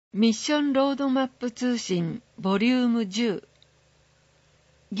ミッションロードマップ通信ボリューム10。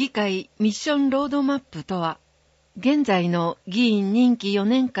議会ミッションロードマップとは、現在の議員任期4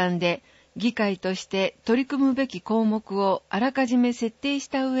年間で議会として取り組むべき項目をあらかじめ設定し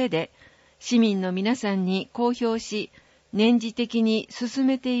た上で、市民の皆さんに公表し、年次的に進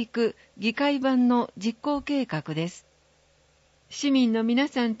めていく議会版の実行計画です。市民の皆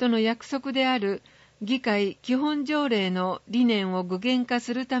さんとの約束である議会基本条例の理念を具現化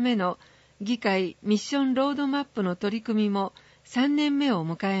するための議会ミッションロードマップの取り組みも3年目を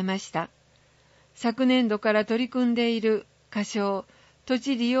迎えました。昨年度から取り組んでいる仮称土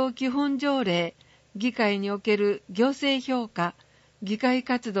地利用基本条例、議会における行政評価、議会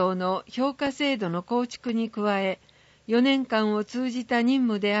活動の評価制度の構築に加え、4年間を通じた任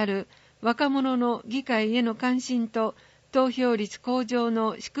務である若者の議会への関心と投票率向上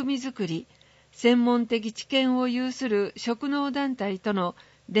の仕組みづくり、専門的知見を有する職能団体との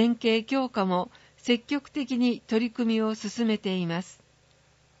連携強化も積極的に取り組みを進めています。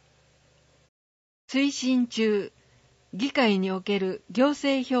推進中、議会における行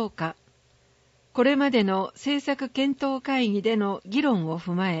政評価。これまでの政策検討会議での議論を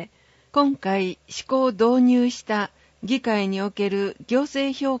踏まえ、今回施行導入した議会における行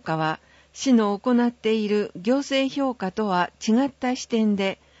政評価は、市の行っている行政評価とは違った視点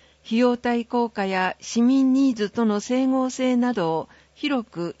で、費用対効果や市民ニーズとの整合性などを広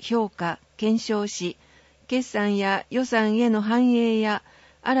く評価・検証し、決算や予算への反映や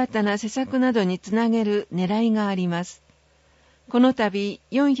新たな施策などにつなげる狙いがあります。この度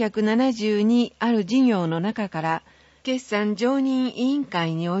472ある事業の中から、決算常任委員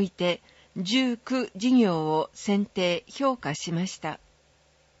会において19事業を選定・評価しました。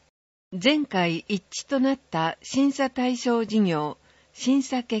前回一致となった審査対象事業、審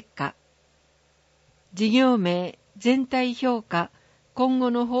査結果。事業名、全体評価、今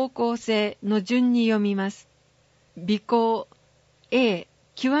後の方向性の順に読みます。備考 A、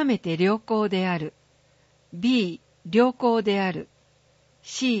極めて良好である。B、良好である。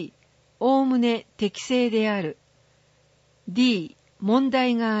C、おおむね適正である。D、問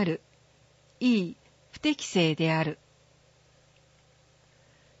題がある。E、不適正である。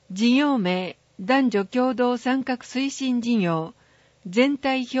事業名、男女共同参画推進事業、全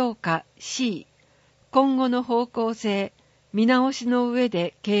体評価 C、今後の方向性、見直しの上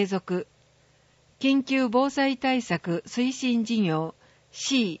で継続。緊急防災対策推進事業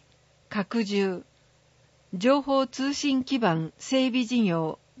C、拡充。情報通信基盤整備事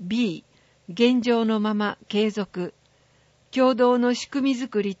業 B、現状のまま継続。共同の仕組みづ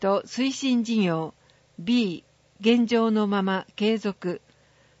くりと推進事業 B、現状のまま継続。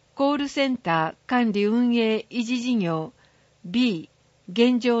コールセンター管理運営維持事業 B、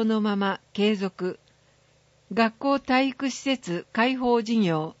現状のまま継続。学校体育施設開放事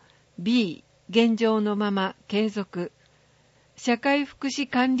業 B、現状のまま継続。社会福祉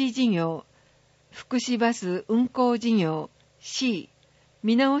管理事業、福祉バス運行事業 C、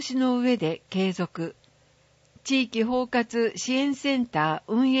見直しの上で継続。地域包括支援センタ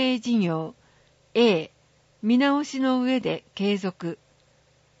ー運営事業 A、見直しの上で継続。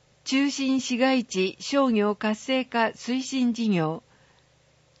中心市街地商業活性化推進事業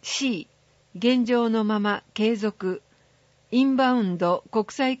C、現状のまま継続。インバウンド国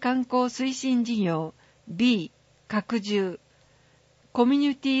際観光推進事業 B、拡充。コミュ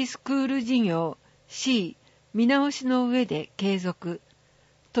ニティスクール事業 C、見直しの上で継続。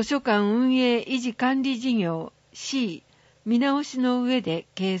図書館運営維持管理事業 C、見直しの上で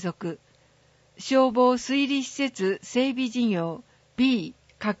継続。消防推理施設整備事業 B、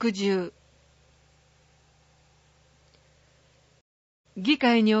拡充。議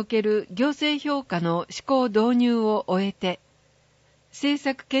会における行政評価の施行導入を終えて、政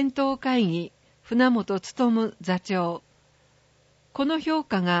策検討会議船本勉座長。この評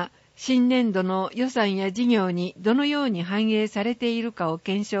価が新年度の予算や事業にどのように反映されているかを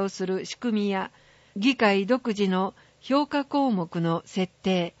検証する仕組みや、議会独自の評価項目の設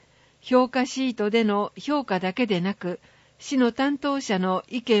定、評価シートでの評価だけでなく、市の担当者の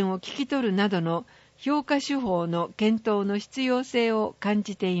意見を聞き取るなどの評価手法の検討の必要性を感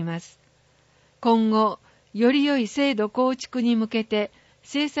じています。今後、より良い制度構築に向けて、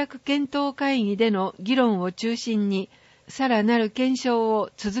政策検討会議での議論を中心に、さらなる検証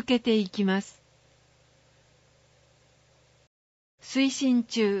を続けていきます。推進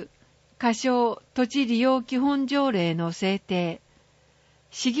中、仮称土地利用基本条例の制定。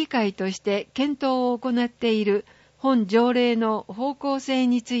市議会として検討を行っている本条例の方向性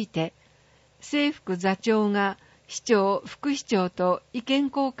について、政福座長が市長・副市長と意見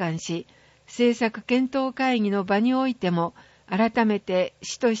交換し、政策検討会議の場においても改めて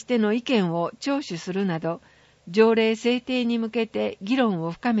市としての意見を聴取するなど、条例制定に向けて議論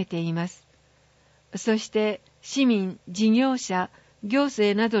を深めています。そして市民、事業者、行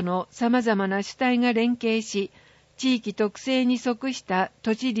政などの様々な主体が連携し、地域特性に即した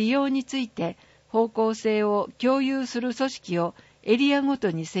土地利用について方向性を共有する組織をエリアごと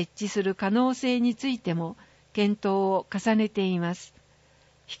に設置する可能性についても検討を重ねています。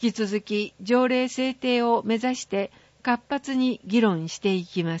引き続き条例制定を目指して活発に議論してい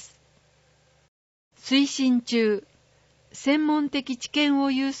きます。推進中、専門的知見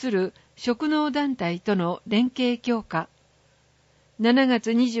を有する職能団体との連携強化。7月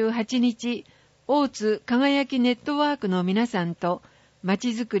28日、大津輝きネットワークの皆さんと、まち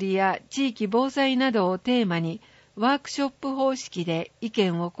づくりや地域防災などをテーマに、ワークショップ方式で意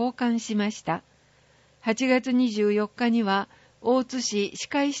見を交換しました。8月24日には、大津市歯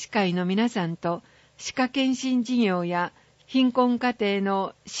科医師会の皆さんと、歯科検診事業や貧困家庭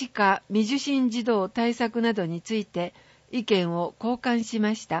の歯科未受診児童対策などについて意見を交換し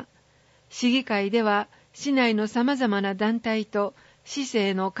ました。市議会では、市内の様々な団体と市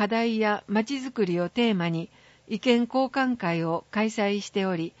政の課題やまちづくりをテーマに意見交換会を開催して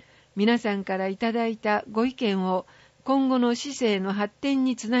おり、皆さんからいただいたご意見を今後の市政の発展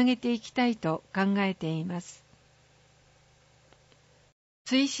につなげていきたいと考えています。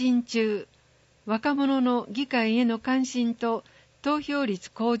推進中、若者の議会への関心と投票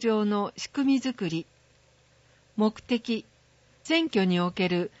率向上の仕組みづくり。目的、選挙におけ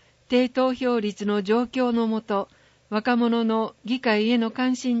る低投票率の状況のもと、若者の議会への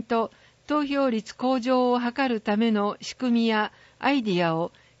関心と投票率向上を図るための仕組みやアイディア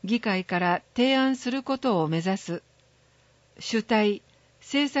を議会から提案することを目指す。主体、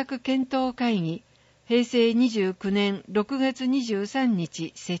政策検討会議、平成29年6月23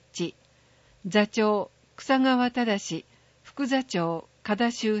日設置。座長、草川忠、副座長、加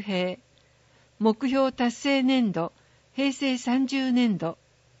田修平。目標達成年度、平成30年度。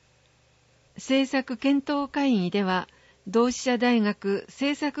政策検討会議では、同志社大学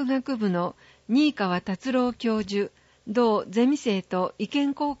政策学部の新川達郎教授、同ゼミ生と意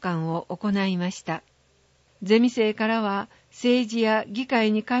見交換を行いました。ゼミ生からは、政治や議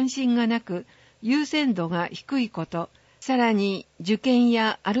会に関心がなく、優先度が低いこと、さらに受験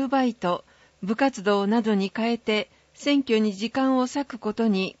やアルバイト、部活動などに変えて、選挙に時間を割くこと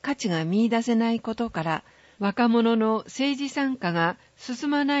に価値が見出せないことから、若者の政治参加が進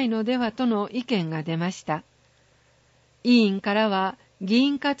まないのではとの意見が出ました。委員からは、議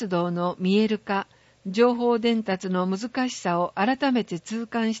員活動の見える化、情報伝達の難しさを改めて痛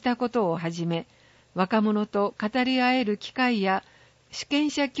感したことをはじめ、若者と語り合える機会や主権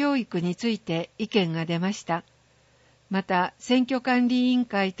者教育について意見が出ました。また、選挙管理委員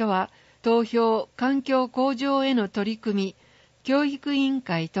会とは、投票環境向上への取り組み、教育委員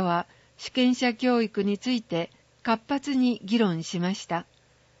会とは、主権者教育について活発に議論しました。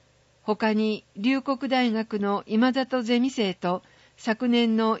他に、龍谷大学の今里ゼミ生と昨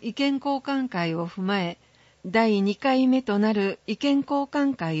年の意見交換会を踏まえ、第2回目となる意見交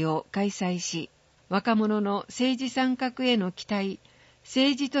換会を開催し、若者の政治参画への期待、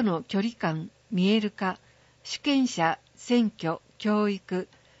政治との距離感、見える化、主権者、選挙、教育、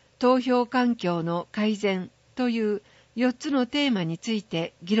投票環境の改善という4つのテーマについ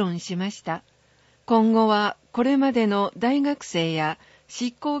て議論しました。今後はこれまでの大学生や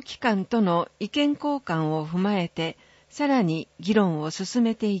執行機関との意見交換を踏まえて、さらに議論を進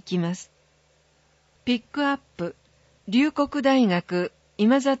めていきます。ピックアップ、龍谷大学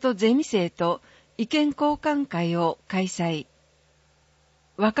今里ゼミ生と意見交換会を開催。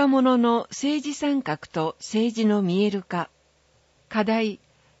若者の政治参画と政治の見える化。課題、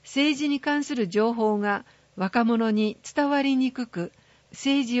政治に関する情報が若者に伝わりにくく、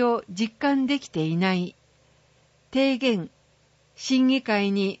政治を実感できていない。提言、審議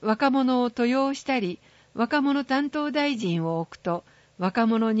会に若者を登用したり、若者担当大臣を置くと、若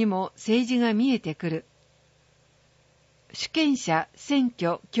者にも政治が見えてくる。主権者、選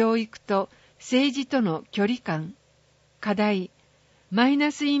挙、教育と政治との距離感。課題、マイ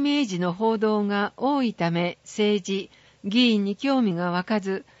ナスイメージの報道が多いため、政治、議員に興味が湧か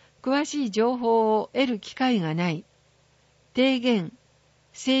ず、詳しい情報を得る機会がない。提言、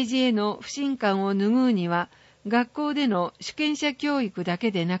政治への不信感を拭うには、学校での主権者教育だ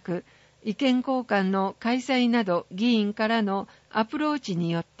けでなく、意見交換の開催など議員からのアプローチ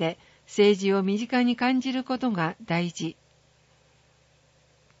によって政治を身近に感じることが大事。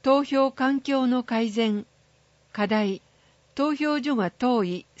投票環境の改善。課題、投票所が遠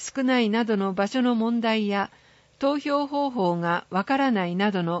い、少ないなどの場所の問題や、投票方法がわからない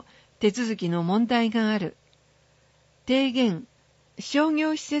などの手続きの問題がある。提言、商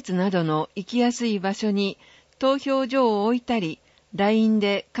業施設などの行きやすい場所に投票所を置いたり、LINE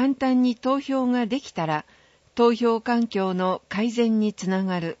で簡単に投票ができたら、投票環境の改善につな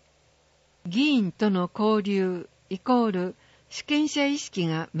がる。議員との交流主権者意識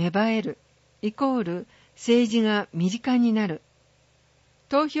が芽生える政治が身近になる。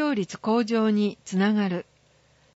投票率向上につながる。